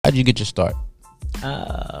How'd you get your start?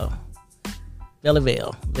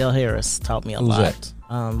 Vale Harris taught me a Who's lot.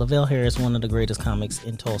 Lavelle Harris, one of the greatest comics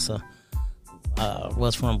in Tulsa,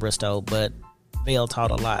 was from Bristol, but Vale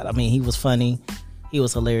taught a lot. I mean, he was funny, he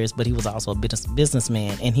was hilarious, but he was also a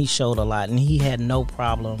businessman, and he showed a lot, and he had no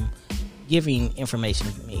problem giving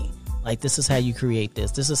information to me. Like, this is how you create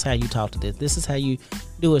this. This is how you talk to this. This is how you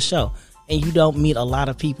do a show. And you don't meet a lot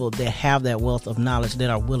of people that have that wealth of knowledge that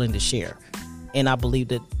are willing to share. And I believe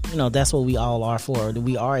that, that's what we all are for. That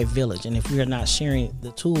we are a village. And if we are not sharing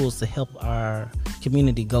the tools to help our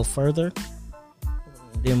community go further,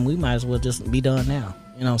 then we might as well just be done now.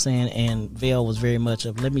 You know what I'm saying? And Vale was very much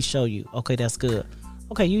of, let me show you. Okay, that's good.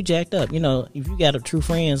 Okay, you jacked up. If you got a true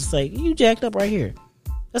friend, say, you jacked up right here.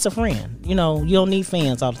 That's a friend. You don't need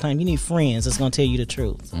fans all the time. You need friends that's going to tell you the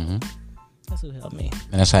truth. Mm-hmm. That's who helped me.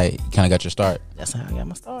 And that's how you kind of got your start. That's how I got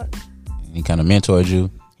my start. He kind of mentored you.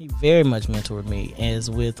 He very much mentored me.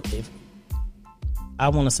 I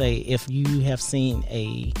want to say, if you have seen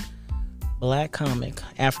a black comic,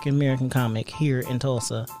 African American comic here in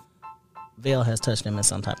Tulsa, Vale has touched him in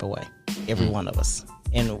some type of way. Every one of us.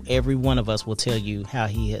 And every one of us will tell you how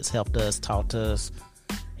he has helped us, taught us,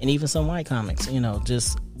 and even some white comics,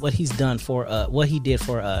 just what he's done for us, what he did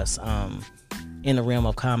for us in the realm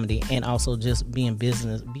of comedy, and also just being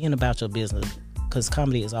about your business, because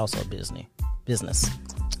comedy is also a business.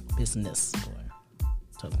 Boy.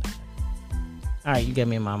 All right, you get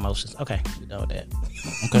me in my emotions. Okay, we done with that.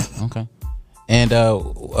 Okay. And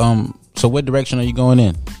so what direction are you going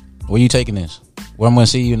in? Where are you taking this? Where I'm going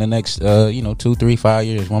to see you in the next 2, 3, 5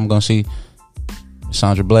 years? Where I'm going to see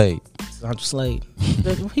Sandra Blade? Sandra Slade.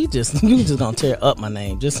 You just gonna tear up my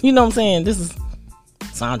name. Just, you know what I'm saying? This is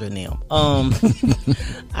Sandra and them.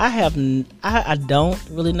 I don't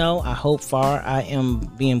really know. I hope far. I am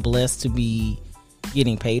being blessed to be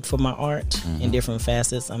getting paid for my art in different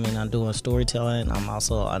facets. I mean, I'm doing storytelling. I'm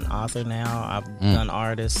also an author now. I've done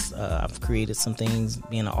artists. I've created some things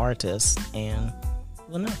being an artist. And,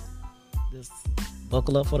 just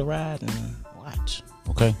buckle up for the ride and watch.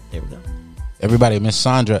 Okay. There we go. Everybody, Miss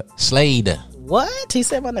Sandra Slade. What? He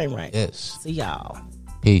said my name right. Yes. See y'all.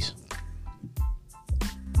 Peace.